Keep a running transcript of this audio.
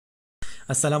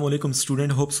अस्सलाम वालेकुम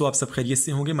student, hope so आप सब खैरियत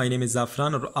से होंगे। माय नेम इज़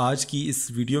ज़ाफ़रान और आज की इस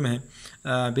वीडियो में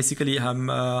बेसिकली हम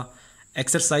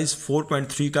एक्सरसाइज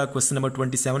 4.3 का क्वेश्चन नंबर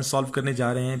 27 सॉल्व करने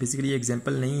जा रहे हैं। बेसिकली ये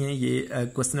एग्जांपल नहीं है, ये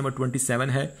क्वेश्चन नंबर 27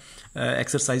 है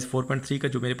एक्सरसाइज 4.3 का,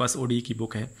 जो मेरे पास ओडी की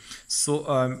बुक है। सो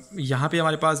यहाँ पे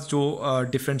हमारे पास जो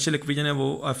डिफरेंशियल इक्वेशन है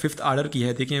वो फिफ्थ आर्डर की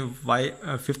है। देखें, Y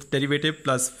fifth derivative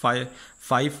plus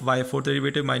 5 Y fourth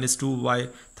derivative minus 2 Y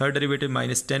third derivative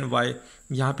minus 10 Y.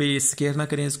 यहाँ पे स्केयर ना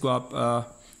करें, इसको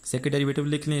आप सेकेंड डेरिवेटिव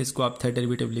लिख लें, इसको आप थर्ड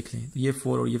डेरिवेटिव लिख लें। ये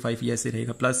 4 और ये 5 ये ऐसे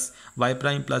रहेगा, plus Y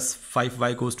prime plus 5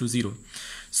 Y goes to 0।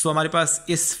 सो हमारे पास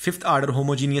इस fifth order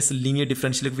homogeneous linear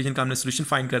differential equation का हमने सोल्यूशन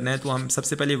फाइंड करना है। तो हम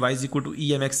सबसे पहले y is equal to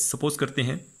E M x suppose करते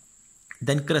हैं,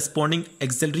 then corresponding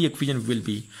axillary equation will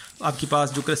be. तो आपके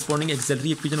पास जो करस्पॉन्डिंग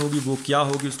एक्सिलरी इक्वेशन होगी वो क्या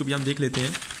होगी, उसको भी हम देख लेते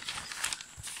हैं।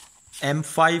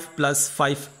 m5 plus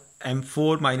 5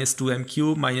 m4 minus 2 m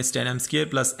cube minus 10 m square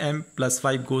plus m plus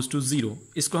 5 goes to 0।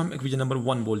 इसको हम इक्वेशन नंबर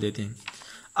 1 बोल देते हैं।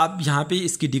 अब यहाँ पे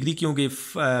इसकी डिग्री क्योंकि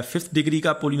फिफ्थ डिग्री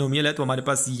का पोलिनोमियल है, तो हमारे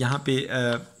पास यहाँ पे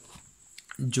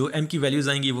जो m की वैल्यूज़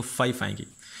आएंगी वो 5 आएंगी।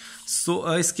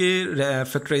 सो इसके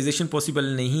फैक्टराइजेशन पॉसिबल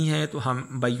नहीं है, तो हम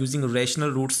by using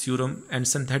rational roots theorem and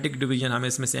synthetic division हम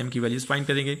इसमें से m की वैल्यूज़ फाइंड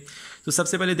करेंगे। तो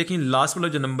सबसे पहले देखें, लास्ट वाला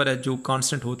जो नंबर है जो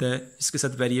कांस्टेंट होता है, इसके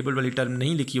साथ वेरिएबल वाली टर्म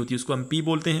नहीं लिखी होती, उसको हम p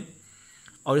बोलते हैं।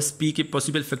 और इस p के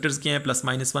पॉसिबल फैक्टर्स क्या हैं,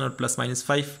 +-1 और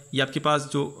 +-5। ये आपके पास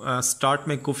जो स्टार्ट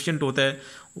में कोफिशिएंट होता है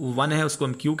 1 है, उसको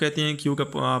हम q कहते हैं। q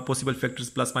का पॉसिबल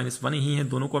फैक्टर्स +-1 ही हैं।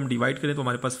 दोनों को हम डिवाइड करें तो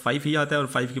हमारे पास 5 ही आता है, और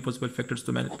 5 के पॉसिबल फैक्टर्स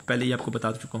तो मैं पहले ही आपको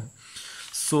बता चुका हूँ।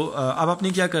 सो अब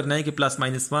आपने क्या करना है कि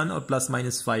 +-1 और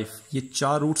 +-5 ये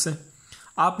 4 रूट्स हैं।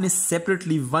 आपने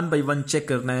सेपरेटली 1 बाई 1 चेक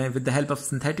करना है with the help of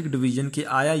synthetic division कि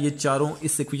आया ये चारों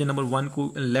इस इक्वेशन नंबर 1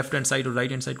 को लेफ्ट हैंड साइड और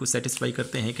राइट हैंड साइड को सेटिस्फाई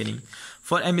करते हैं कि नहीं।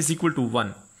 For m is equal to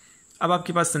 1। अब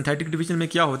आपके पास सिंथेटिक डिवीजन में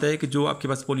क्या होता है कि जो आपके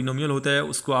पास पोलिनोमियल होता है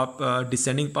उसको आप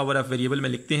डिसेंडिंग पावर ऑफ वेरिएबल में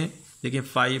लिखते हैं। देखिए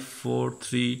 5 4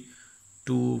 3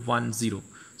 2 1 0।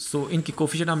 सो इनकी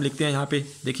कोफिशिएंट हम लिखते हैं यहाँ पे।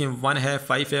 देखिए 1 है,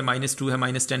 5 है, -2 है,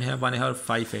 -10 है, 1 है और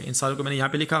 5 है। इन सारों को मैंने यहाँ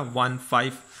पे लिखा 1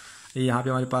 5। यहाँ पे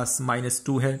हमारे पास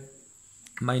 -2 है,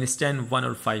 -10 1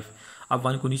 और 5। अब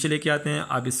 1 को नीचे लेके आते हैं,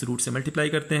 अब इस रूट से मल्टीप्लाई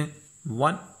करते हैं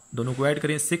 1, दोनों को ऐड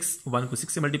करें 6, 1 को 6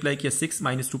 से मल्टीप्लाई किया 6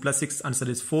 -2 + 6 आंसर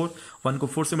इज 4। 1 को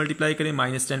 4 से मल्टीप्लाई करें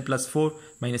 -10 + 4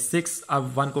 -6।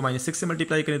 अब 1 को -6 से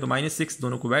मल्टीप्लाई करें तो -6,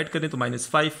 दोनों को ऐड करें तो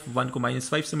 -5। 1 को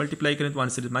 -5 से मल्टीप्लाई करें तो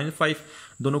आंसर इज -5,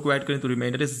 दोनों को ऐड करें तो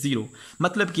रिमाइंडर इज 0।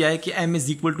 मतलब क्या है कि m इज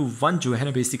इक्वल टू 1 जो है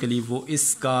ना, बेसिकली वो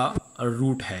इसका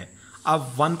रूट है।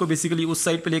 अब 1 को बेसिकली उस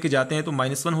साइड पे लेके जाते हैं तो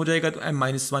 -1 हो जाएगा, तो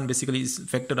m-1 basically is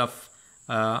factor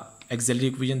of axillary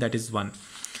equation, that is 1।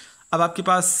 अब आपके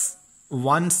पास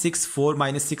 1 6 4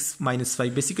 -6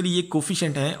 -5 बेसिकली ये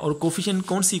कोफिशिएंट हैं, और कोफिशिएंट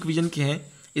कौन सी इक्वेशन के हैं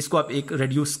इसको आप एक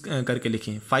रिड्यूस करके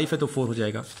लिखें। 5 है तो 4 हो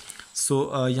जाएगा।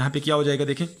 सो यहाँ पे क्या हो जाएगा,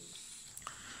 देखें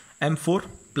m4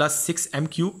 plus 6m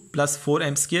cube plus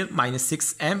 4m square minus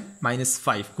 6m minus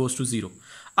 5 goes to 0।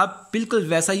 अब बिल्कुल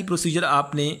वैसा ही प्रोसीजर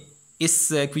आपने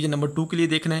इस इक्वेशन नंबर 2 के लिए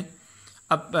देखना है।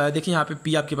 अब देखिए यहाँ पे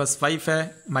p आपके पास 5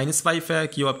 है, -5 है,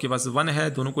 q आपके पास 1 है,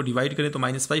 दोनों को डिवाइड करें तो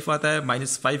 -5 आता है।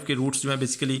 -5 के रूट्स जो है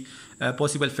बेसिकली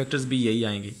पॉसिबल फैक्टर्स भी यही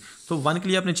आएंगे। तो 1 के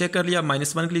लिए आपने चेक कर लिया,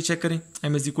 -1 के लिए चेक करें,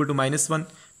 m इज इक्वल टू -1।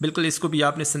 बिल्कुल इसको भी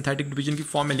आपने सिंथेटिक डिवीजन की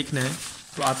फॉर्म में लिखना है।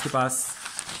 तो आपके पास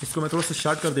इसको मैं थोड़ा सा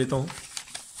शार्ट कर देता हूँ।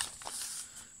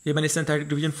 ये मैंने सिंथेटिक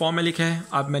डिवीजन फॉर्म में लिखा है।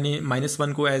 अब मैंने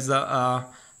 -1 को एज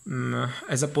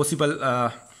अ पॉसिबल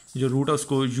जो रूट है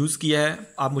उसको यूज़ किया है।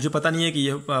 अब मुझे पता नहीं है कि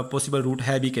ये पॉसिबल रूट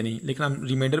है भी कि नहीं, लेकिन हम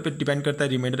रिमाइंडर पे डिपेंड करता है।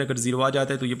 रिमाइंडर अगर 0 आ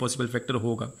जाता है तो ये पॉसिबल फैक्टर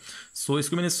होगा। सो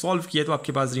इसको मैंने सॉल्व किया तो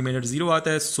आपके पास रिमाइंडर 0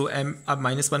 आता है। सो m अब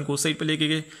 -1 को उस साइड पे लेके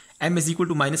गए, m is equal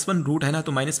to -1 root है ना,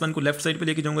 तो -1 को लेफ्ट साइड पे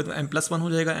लेके जाऊंगा तो m+1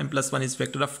 हो जाएगा। m+1 is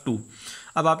factor of 2।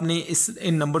 अब आपने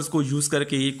इन नंबर्स को यूज़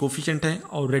करके ये कोफिशिएंट है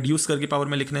और रेड्यूस करके पावर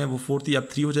में लिखना है, वो 4 थी अब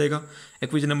 3 हो जाएगा।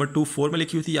 इक्वेशन नंबर 2 4 में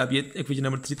लिखी हुई थी, अब ये इक्वेशन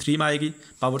नंबर 3 में आएगी,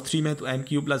 पावर 3 में, तो m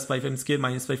cube plus 5m square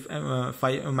minus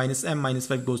m minus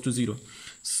 5 goes to 0।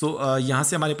 सो यहाँ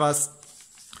से हमारे पास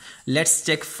लेट्स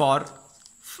चेक फॉर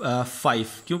 5,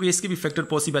 क्योंकि इसके भी फैक्टर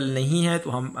पॉसिबल नहीं है तो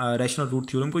हम रैशनल रूट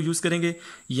थ्योरम को यूज़ करेंगे।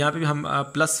 यहाँ पे भी हम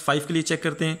 +5 के लिए चेक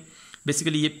करते हैं।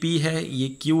 बेसिकली ये p है,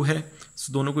 ये q है,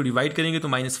 सो दोनों को डिवाइड करेंगे तो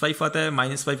 -5 आता है।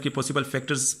 -5 के पॉसिबल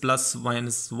फैक्टर्स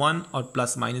 +-1 और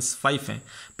 +-5 हैं।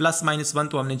 +-1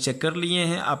 तो हमने चेक कर लिए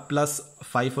हैं। अब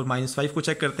 +5 और -5 को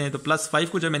चेक करते हैं। तो +5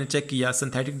 को जब मैंने चेक किया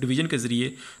सिंथेटिक डिवीजन के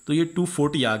ज़रिए तो ये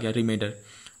 240 आ गया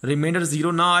रिमाइंडर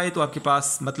 0 ना आए तो आपके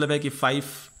पास मतलब है कि 5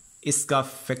 इसका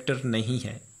फैक्टर नहीं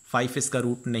है, 5 इसका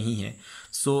रूट नहीं है।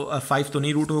 सो 5 तो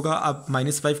नहीं रूट होगा। अब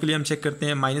 -5 के लिए हम चेक करते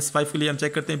हैं। -5 के लिए हम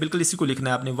चेक करते हैं, बिल्कुल इसी को लिखना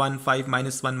है आपने, 1 5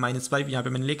 -1 -5 यहाँ पे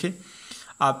मैंने लिखे।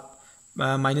 आप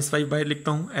 -5 बाहर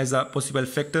लिखता हूँ as a possible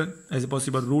factor, as a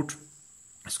possible root.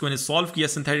 इसको मैंने सॉल्व किया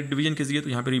सिंथेटिक डिवीजन के जरिए, तो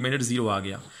यहाँ पे रिमाइंडर 0 आ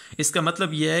गया। इसका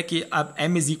मतलब यह है कि अब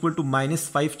m इज इक्वल टू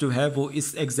 -5 जो है वो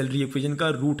इस एक्सिलरी इक्वेशन का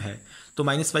रूट है। तो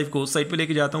 -5 को उस साइड पे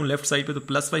लेके जाता हूँ लेफ्ट साइड पे, तो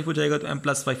 +5 हो जाएगा, तो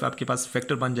m+5 आपके पास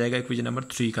फैक्टर बन जाएगा इक्वेशन नंबर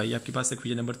 3 का। ये आपके पास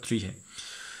इक्वेशन नंबर 3 है।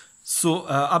 सो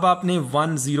अब आपने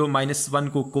 1 0 -1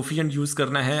 को कोफिशिएंट यूज़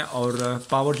करना है और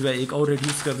पावर जो है एक और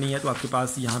रिड्यूस करनी है। तो आपके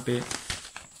पास यहाँ पे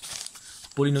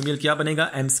पोलिनोमियल क्या बनेगा,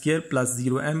 m² +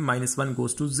 0m -1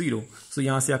 गोज़ टू 0। सो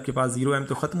यहाँ से आपके पास 0m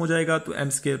तो ख़त्म हो जाएगा, तो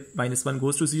m² -1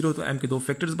 गोज़ टू 0, तो m के दो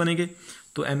फैक्टर्स बनेंगे,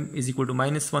 तो m इज इक्वल टू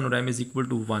 -1 और m is equal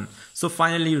to 1। So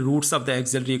finally roots of the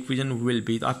axillary equation will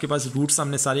be, तो आपके पास रूट्स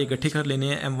हमने सारे इकट्ठे कर लेने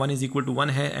हैं। m1 इज इक्वल टू 1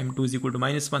 है, m2 इज इक्वल टू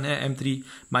 -1 है, m3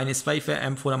 -5 है,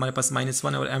 m4 हमारे पास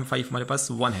 -1 है और m5 हमारे पास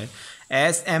 1 है।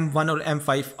 एज m1 और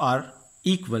m5 are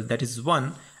equal that is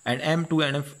 1 and m2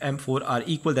 and m4 are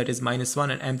equal that is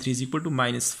 -1 and m3 is equal to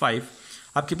 -5।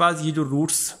 आपके पास ये जो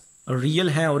रूट्स रियल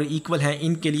हैं और इक्वल हैं,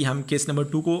 इनके लिए हम केस नंबर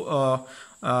 2 को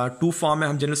 2 फॉर्म में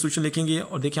हम जनरल सोल्यूशन लिखेंगे।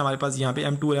 और देखिए हमारे पास यहाँ पे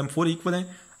m2 और m4 इक्वल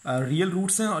हैं, रियल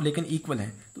रूट्स हैं और लेकिन इक्वल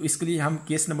हैं, तो इसके लिए हम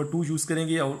केस नंबर 2 यूज़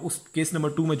करेंगे और उस केस नंबर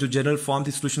 2 में जो जनरल फॉर्म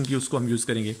थी सोल्यूशन की उसको हम यूज़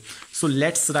करेंगे। So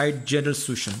let's write general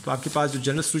solution. तो आपके पास जो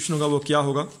जनरल सोल्यूशन होगा वो क्या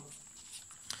होगा,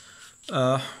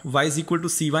 y is equal to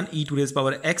c1 e to raise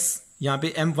power x, यहाँ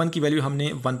पे m1 की वैल्यू हमने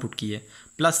 1 पुट की है,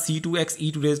 plus c2x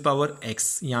e to raise power x,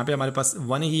 यहाँ पे हमारे पास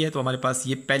 1 ही है, तो हमारे पास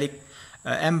ये पहले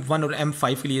m1 और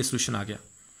m5 के लिए सोल्यूशन आ गया।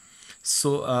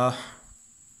 सो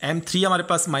m3 हमारे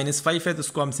पास -5 है, तो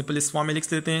उसको हम सिंपल इस फॉर्म में लिख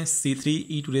देते हैं, c3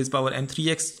 e to raise power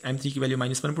m3x, m3 की वैल्यू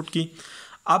 -1 पुट की।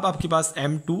 अब आपके पास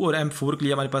m2 और m4 के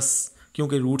लिए हमारे पास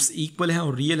क्योंकि रूट्स इक्वल हैं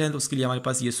और रियल हैं, तो उसके लिए हमारे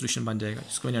पास ये सोल्यूशन बन जाएगा,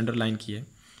 जिसको मैंने अंडरलाइन किया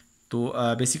है। तो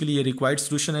बेसिकली ये रिक्वायर्ड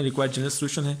सोल्यूशन है, रिक्वायर्ड जनरल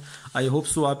सोल्यूशन है। आई होप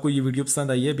सो आपको ये वीडियो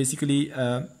पसंद आई है। Basically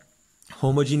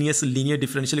homogeneous linear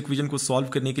differential equation को सॉल्व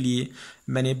करने के लिए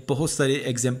मैंने बहुत सारे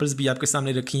एग्जांपल्स भी आपके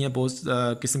सामने रखी हैं,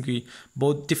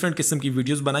 बहुत डिफरेंट किस्म की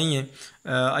वीडियोस बनाई हैं।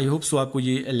 आई होप सो आपको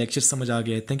ये लेक्चर समझ आ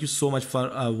गया है। Thank you so much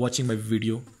for watching my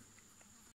video.